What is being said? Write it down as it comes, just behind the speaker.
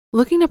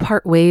Looking to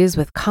part ways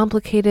with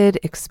complicated,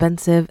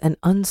 expensive, and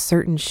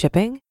uncertain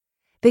shipping?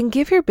 Then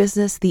give your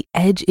business the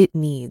edge it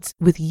needs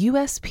with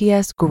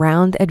USPS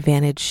Ground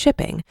Advantage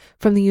shipping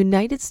from the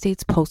United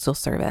States Postal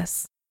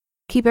Service.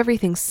 Keep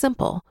everything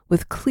simple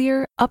with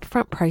clear,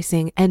 upfront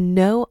pricing and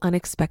no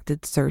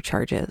unexpected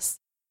surcharges.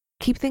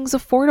 Keep things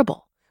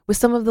affordable with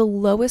some of the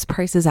lowest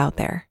prices out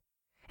there.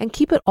 And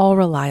keep it all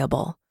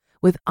reliable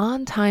with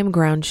on-time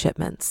ground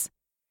shipments.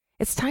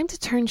 It's time to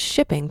turn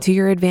shipping to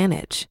your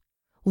advantage.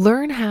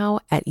 Learn how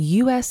at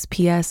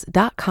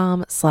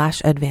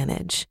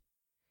USPS.com/advantage.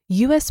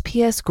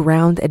 USPS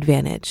Ground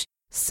Advantage.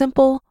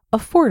 Simple,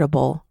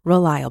 affordable,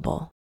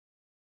 reliable.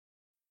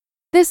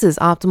 This is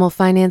Optimal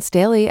Finance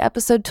Daily,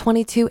 episode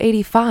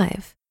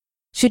 2285.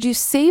 Should you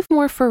save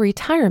more for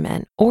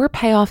retirement or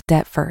pay off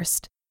debt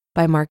first?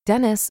 By Mark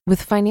Dennis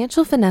with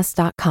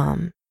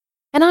FinancialFinesse.com.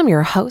 And I'm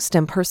your host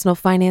and personal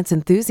finance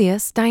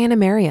enthusiast, Diana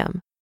Merriam.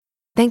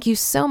 Thank you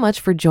so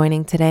much for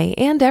joining today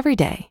and every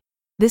day.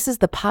 This is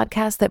the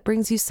podcast that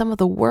brings you some of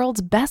the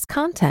world's best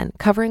content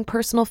covering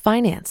personal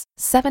finance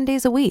 7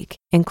 days a week,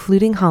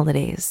 including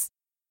holidays.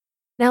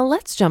 Now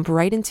let's jump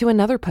right into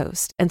another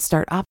post and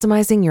start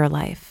optimizing your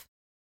life.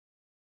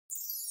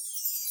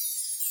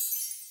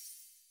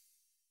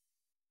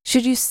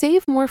 Should you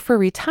save more for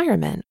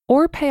retirement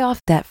or pay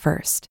off debt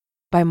first?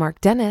 By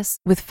Mark Dennis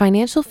with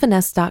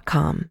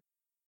FinancialFinesse.com.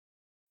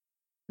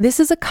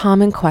 This is a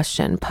common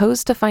question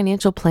posed to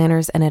financial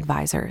planners and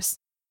advisors.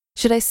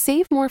 Should I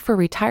save more for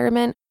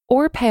retirement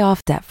or pay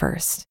off debt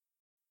first?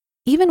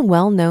 Even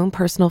well-known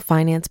personal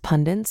finance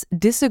pundits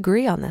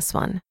disagree on this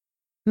one.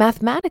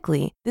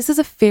 Mathematically, this is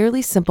a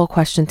fairly simple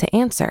question to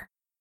answer.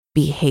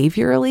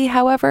 Behaviorally,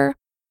 however,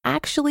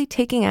 actually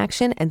taking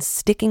action and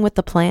sticking with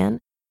the plan,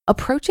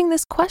 approaching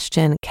this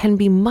question can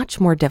be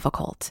much more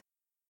difficult.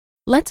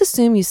 Let's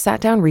assume you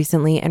sat down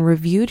recently and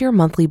reviewed your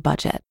monthly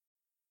budget.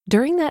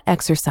 During that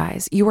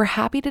exercise, you were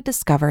happy to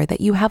discover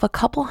that you have a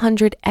couple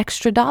 $100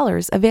 extra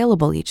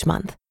available each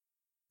month.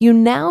 You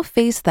now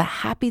face the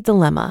happy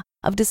dilemma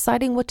of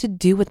deciding what to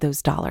do with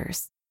those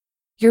dollars.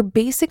 Your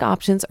basic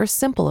options are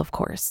simple, of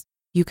course.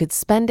 You could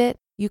spend it,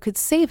 you could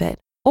save it,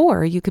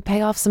 or you could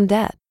pay off some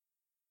debt.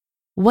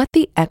 What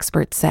the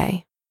experts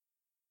say.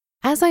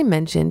 As I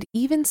mentioned,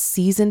 even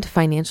seasoned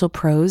financial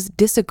pros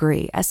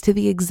disagree as to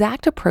the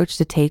exact approach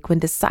to take when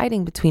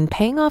deciding between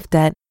paying off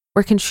debt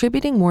or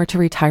contributing more to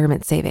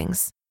retirement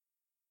savings.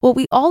 What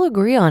we all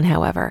agree on,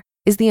 however,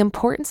 is the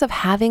importance of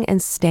having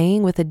and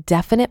staying with a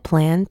definite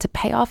plan to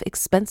pay off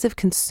expensive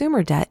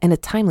consumer debt in a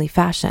timely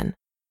fashion.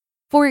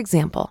 For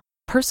example,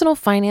 personal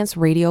finance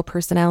radio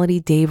personality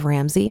Dave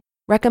Ramsey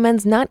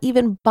recommends not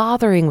even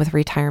bothering with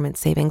retirement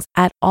savings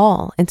at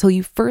all until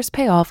you first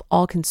pay off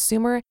all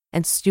consumer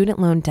and student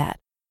loan debt,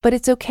 but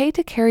it's okay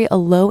to carry a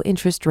low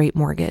interest rate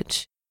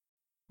mortgage.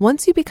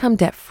 Once you become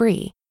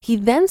debt-free, he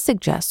then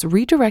suggests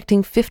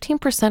redirecting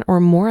 15%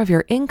 or more of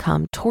your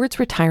income towards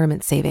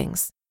retirement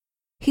savings.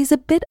 He's a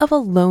bit of a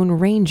lone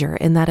ranger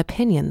in that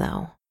opinion,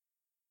 though.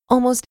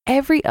 Almost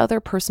every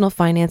other personal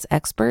finance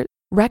expert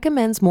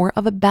recommends more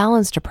of a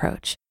balanced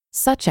approach,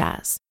 such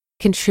as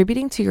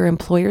contributing to your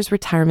employer's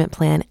retirement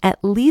plan at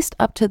least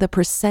up to the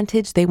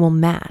percentage they will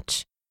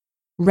match,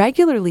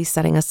 regularly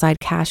setting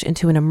aside cash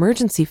into an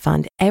emergency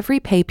fund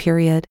every pay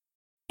period,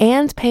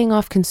 and paying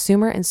off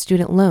consumer and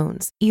student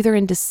loans, either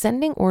in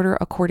descending order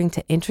according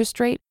to interest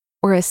rate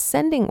or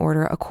ascending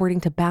order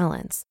according to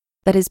balance.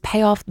 That is,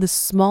 pay off the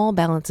small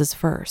balances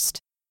first.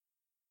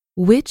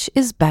 Which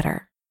is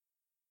better?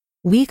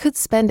 We could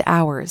spend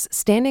hours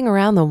standing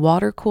around the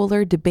water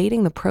cooler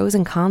debating the pros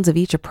and cons of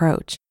each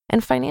approach,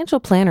 and financial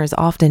planners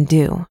often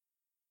do.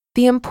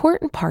 The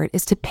important part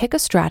is to pick a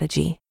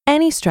strategy,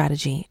 any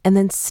strategy, and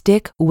then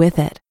stick with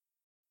it.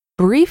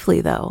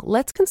 Briefly, though,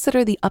 let's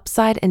consider the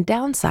upside and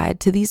downside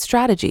to these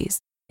strategies,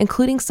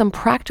 including some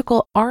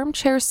practical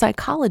armchair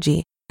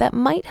psychology that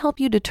might help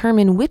you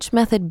determine which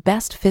method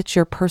best fits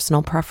your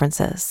personal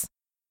preferences.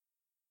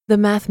 The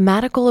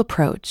mathematical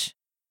approach.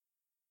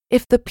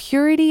 If the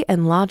purity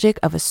and logic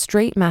of a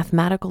straight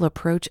mathematical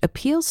approach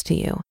appeals to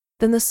you,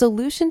 then the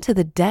solution to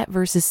the debt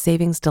versus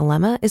savings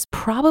dilemma is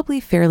probably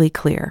fairly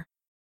clear.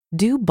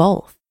 Do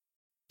both.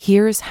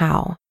 Here's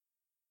how.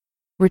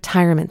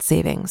 Retirement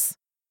savings.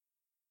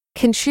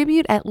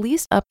 Contribute at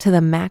least up to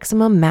the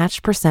maximum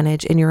match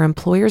percentage in your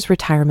employer's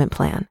retirement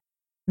plan.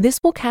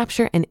 This will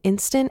capture an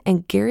instant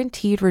and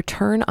guaranteed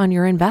return on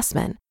your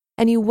investment,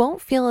 and you won't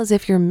feel as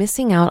if you're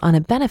missing out on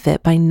a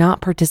benefit by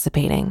not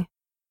participating.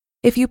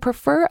 If you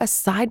prefer a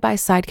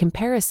side-by-side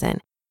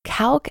comparison,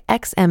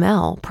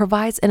 CalcXML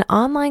provides an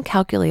online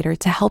calculator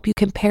to help you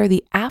compare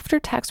the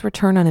after-tax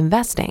return on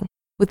investing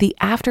with the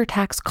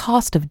after-tax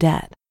cost of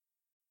debt.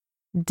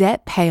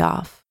 Debt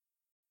payoff.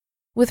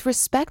 With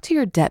respect to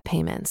your debt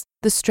payments,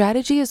 the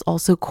strategy is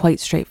also quite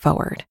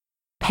straightforward.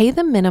 Pay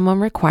the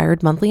minimum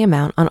required monthly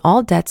amount on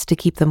all debts to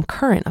keep them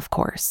current, of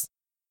course.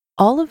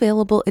 All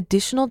available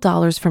additional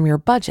dollars from your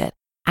budget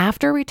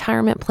after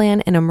retirement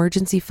plan and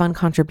emergency fund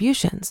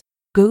contributions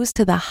goes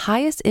to the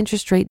highest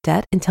interest rate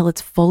debt until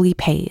it's fully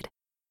paid.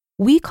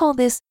 We call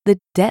this the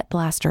debt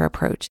blaster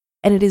approach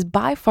and it is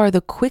by far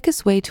the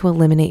quickest way to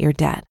eliminate your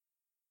debt.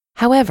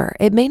 However,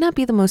 it may not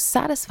be the most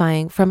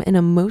satisfying from an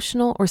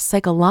emotional or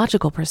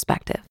psychological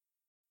perspective.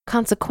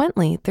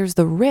 Consequently, there's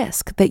the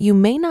risk that you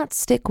may not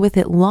stick with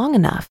it long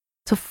enough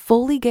to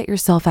fully get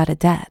yourself out of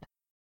debt.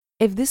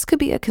 If this could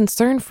be a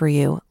concern for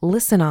you,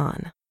 listen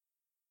on.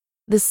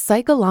 The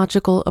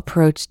psychological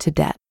approach to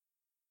debt.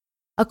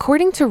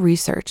 According to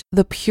research,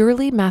 the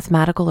purely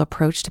mathematical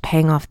approach to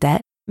paying off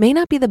debt may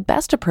not be the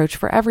best approach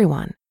for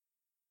everyone.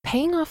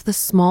 Paying off the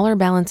smaller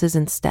balances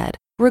instead,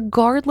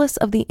 regardless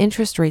of the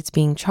interest rates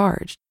being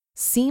charged,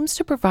 seems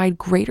to provide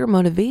greater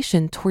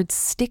motivation towards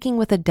sticking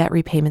with a debt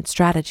repayment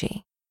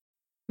strategy.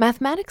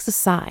 Mathematics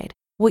aside,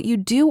 what you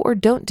do or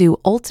don't do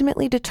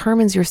ultimately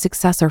determines your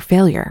success or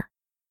failure.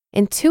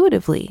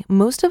 Intuitively,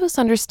 most of us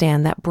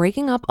understand that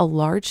breaking up a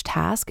large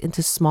task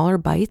into smaller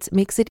bites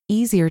makes it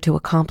easier to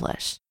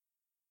accomplish.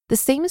 The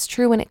same is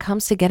true when it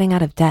comes to getting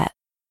out of debt.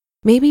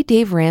 Maybe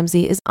Dave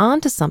Ramsey is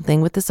onto something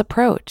with this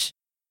approach.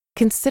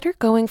 Consider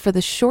going for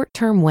the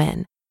short-term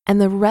win and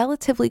the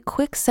relatively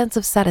quick sense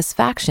of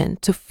satisfaction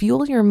to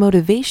fuel your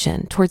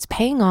motivation towards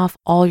paying off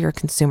all your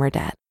consumer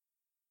debt.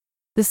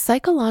 The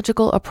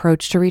psychological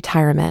approach to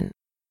retirement.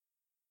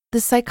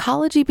 The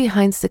psychology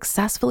behind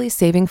successfully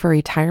saving for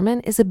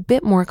retirement is a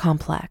bit more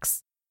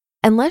complex.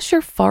 Unless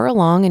you're far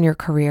along in your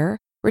career,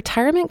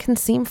 retirement can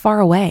seem far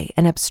away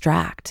and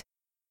abstract.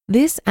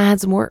 This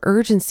adds more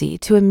urgency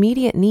to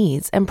immediate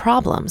needs and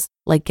problems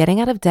like getting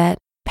out of debt,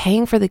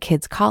 paying for the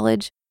kids'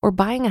 college, or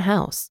buying a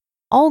house,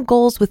 all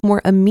goals with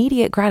more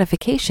immediate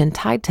gratification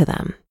tied to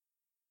them.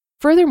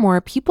 Furthermore,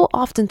 people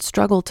often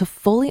struggle to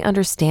fully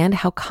understand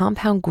how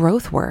compound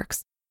growth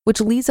works, which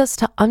leads us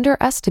to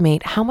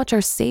underestimate how much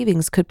our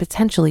savings could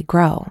potentially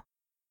grow.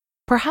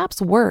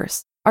 Perhaps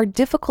worse, our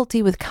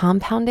difficulty with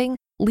compounding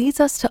leads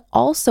us to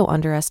also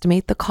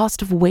underestimate the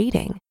cost of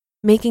waiting,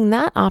 making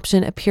that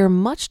option appear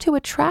much too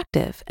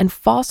attractive and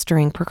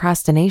fostering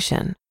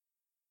procrastination.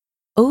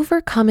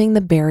 Overcoming the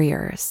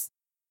barriers.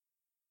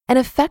 An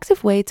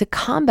effective way to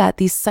combat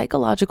these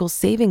psychological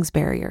savings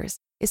barriers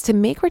is to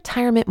make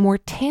retirement more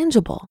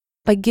tangible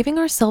by giving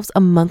ourselves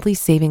a monthly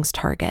savings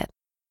target.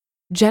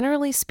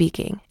 Generally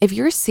speaking, if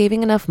you're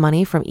saving enough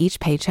money from each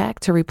paycheck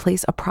to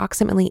replace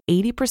approximately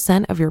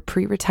 80% of your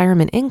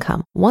pre-retirement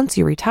income once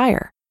you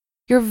retire,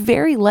 you're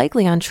very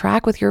likely on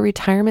track with your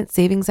retirement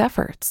savings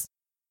efforts.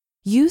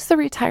 Use the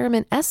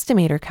retirement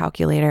estimator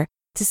calculator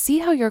to see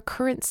how your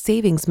current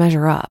savings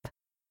measure up.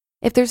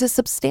 If there's a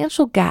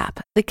substantial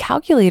gap, the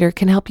calculator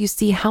can help you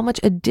see how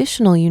much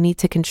additional you need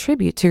to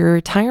contribute to your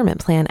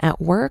retirement plan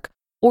at work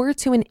or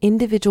to an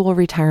individual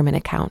retirement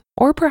account,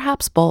 or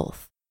perhaps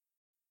both.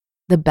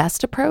 The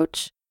best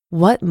approach?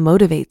 What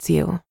motivates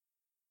you?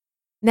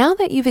 Now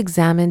that you've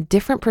examined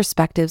different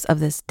perspectives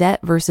of this debt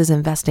versus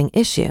investing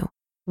issue,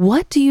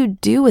 what do you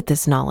do with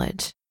this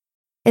knowledge?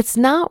 It's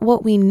not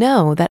what we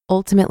know that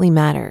ultimately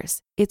matters.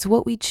 It's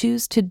what we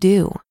choose to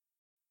do.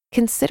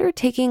 Consider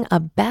taking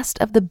a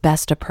best of the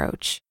best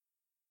approach.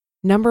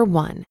 Number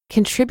 1,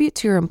 contribute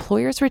to your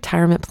employer's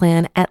retirement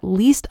plan at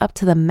least up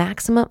to the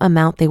maximum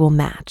amount they will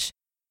match.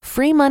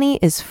 Free money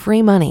is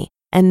free money,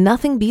 and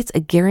nothing beats a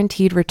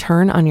guaranteed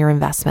return on your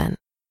investment.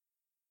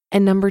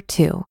 And number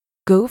 2,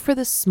 go for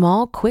the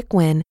small, quick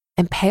win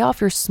and pay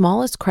off your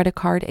smallest credit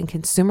card and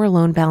consumer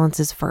loan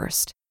balances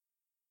first.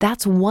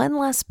 That's one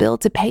less bill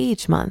to pay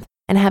each month,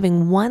 and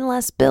having one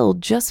less bill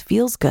just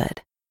feels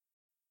good.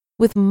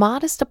 With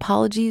modest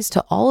apologies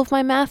to all of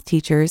my math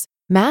teachers,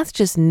 math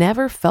just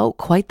never felt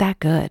quite that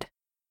good.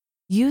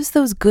 Use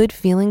those good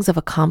feelings of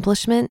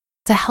accomplishment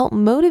to help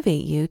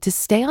motivate you to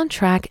stay on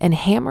track and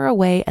hammer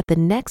away at the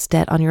next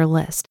debt on your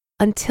list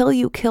until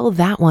you kill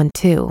that one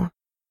too.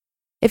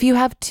 If you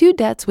have 2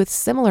 debts with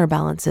similar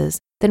balances,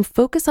 then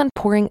focus on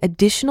pouring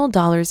additional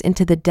dollars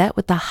into the debt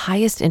with the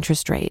highest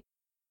interest rate.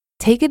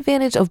 Take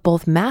advantage of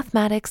both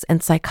mathematics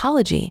and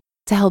psychology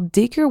to help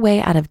dig your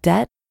way out of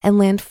debt and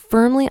land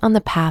firmly on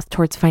the path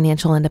towards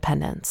financial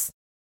independence.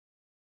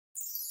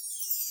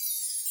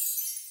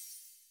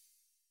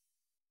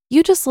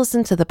 You just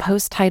listened to the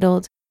post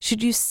titled,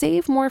 "Should You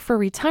Save More for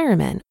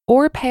Retirement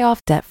or Pay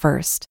Off Debt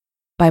First?"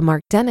 by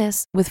Mark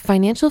Dennis with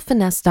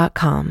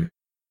financialfinesse.com.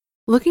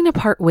 Looking to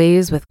part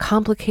ways with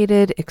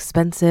complicated,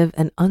 expensive,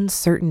 and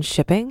uncertain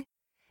shipping?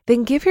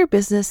 Then give your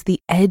business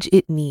the edge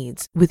it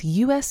needs with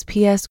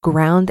USPS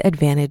Ground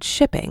Advantage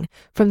shipping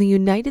from the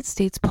United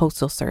States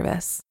Postal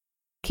Service.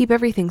 Keep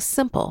everything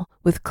simple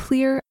with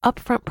clear,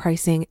 upfront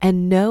pricing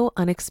and no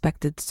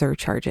unexpected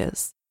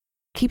surcharges.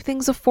 Keep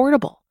things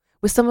affordable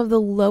with some of the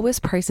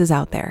lowest prices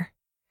out there.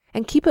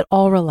 And keep it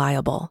all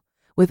reliable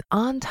with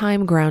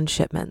on-time ground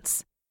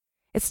shipments.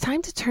 It's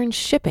time to turn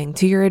shipping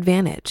to your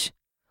advantage.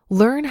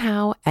 Learn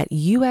how at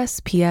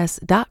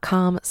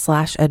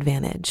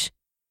USPS.com/advantage.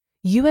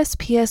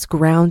 USPS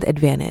Ground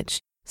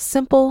Advantage.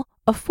 Simple,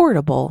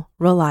 affordable,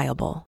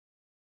 reliable.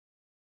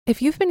 If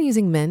you've been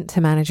using Mint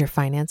to manage your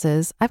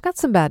finances, I've got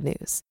some bad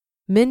news.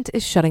 Mint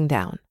is shutting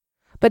down.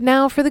 But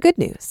now for the good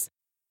news.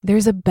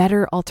 There's a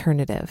better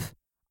alternative.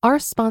 Our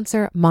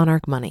sponsor,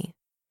 Monarch Money.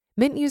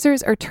 Mint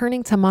users are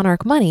turning to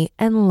Monarch Money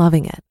and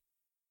loving it.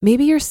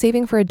 Maybe you're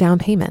saving for a down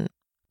payment,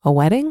 a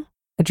wedding,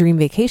 a dream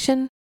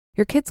vacation,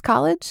 your kids'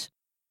 college.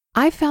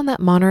 I've found that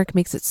Monarch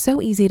makes it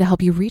so easy to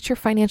help you reach your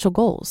financial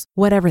goals,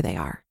 whatever they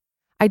are.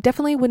 I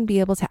definitely wouldn't be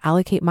able to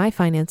allocate my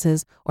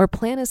finances or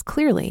plan as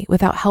clearly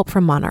without help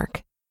from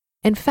Monarch.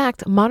 In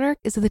fact, Monarch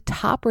is the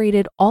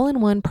top-rated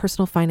all-in-one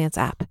personal finance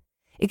app.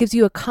 It gives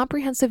you a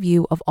comprehensive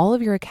view of all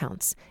of your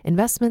accounts,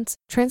 investments,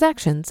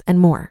 transactions, and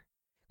more.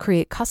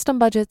 Create custom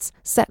budgets,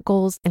 set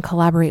goals, and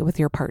collaborate with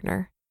your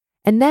partner.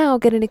 And now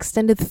get an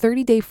extended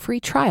 30-day free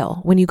trial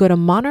when you go to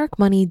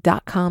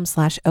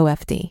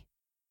monarchmoney.com/OFD.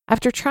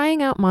 After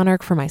trying out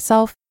Monarch for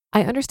myself,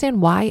 I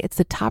understand why it's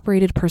the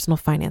top-rated personal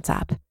finance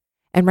app.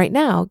 And right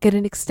now, get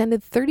an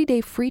extended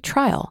 30-day free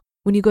trial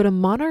when you go to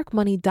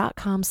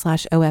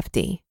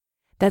monarchmoney.com/OFD.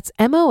 That's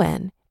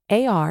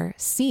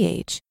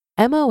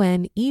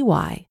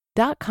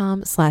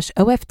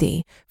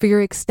monarchmoney.com/OFD for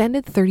your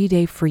extended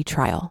 30-day free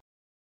trial.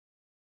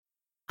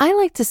 I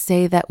like to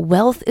say that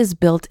wealth is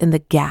built in the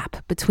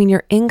gap between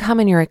your income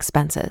and your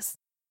expenses.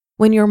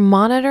 When you're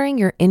monitoring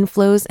your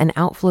inflows and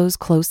outflows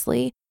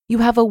closely, you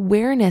have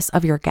awareness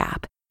of your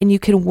gap and you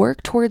can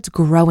work towards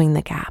growing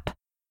the gap.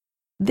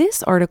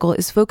 This article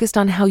is focused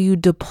on how you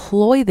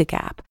deploy the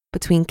gap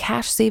between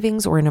cash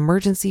savings or an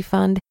emergency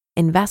fund,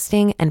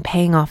 investing, and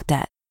paying off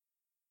debt.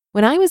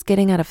 When I was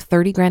getting out of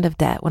 30 grand of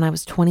debt when I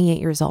was 28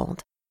 years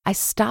old, I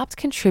stopped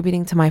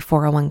contributing to my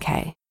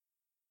 401k.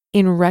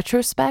 In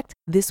retrospect,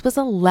 this was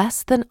a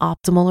less than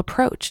optimal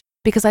approach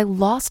because I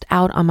lost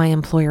out on my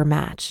employer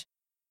match.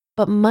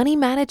 But money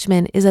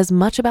management is as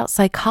much about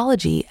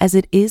psychology as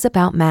it is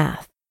about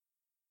math.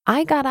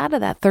 I got out of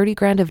that 30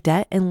 grand of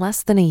debt in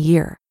less than a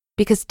year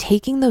because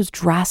taking those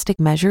drastic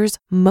measures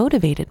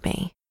motivated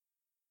me.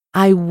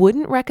 I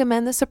wouldn't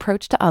recommend this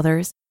approach to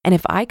others, and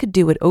if I could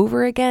do it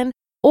over again,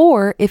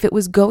 or if it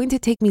was going to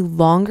take me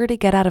longer to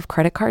get out of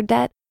credit card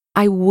debt,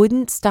 I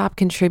wouldn't stop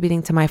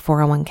contributing to my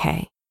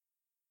 401k.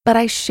 But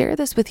I share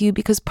this with you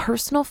because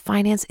personal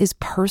finance is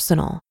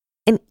personal.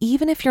 And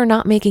even if you're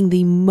not making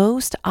the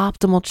most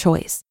optimal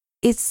choice,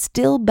 it's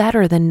still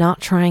better than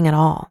not trying at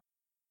all.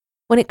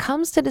 When it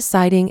comes to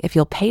deciding if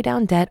you'll pay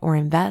down debt or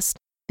invest,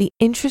 the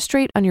interest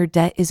rate on your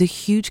debt is a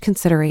huge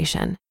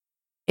consideration.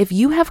 If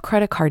you have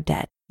credit card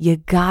debt, you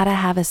gotta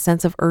have a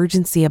sense of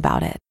urgency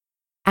about it.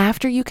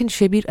 After you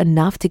contribute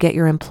enough to get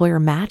your employer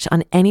match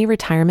on any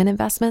retirement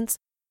investments,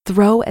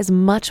 throw as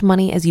much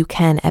money as you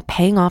can at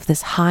paying off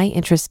this high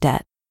interest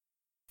debt.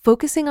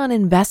 Focusing on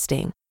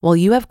investing while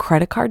you have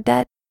credit card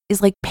debt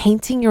is like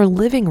painting your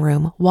living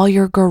room while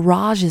your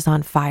garage is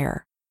on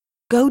fire.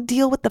 Go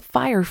deal with the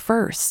fire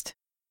first.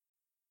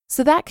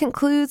 So that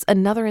concludes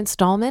another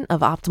installment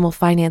of Optimal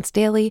Finance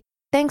Daily.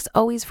 Thanks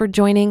always for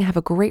joining. Have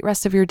a great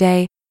rest of your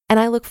day. And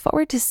I look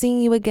forward to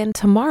seeing you again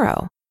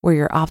tomorrow, where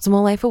your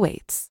optimal life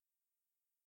awaits.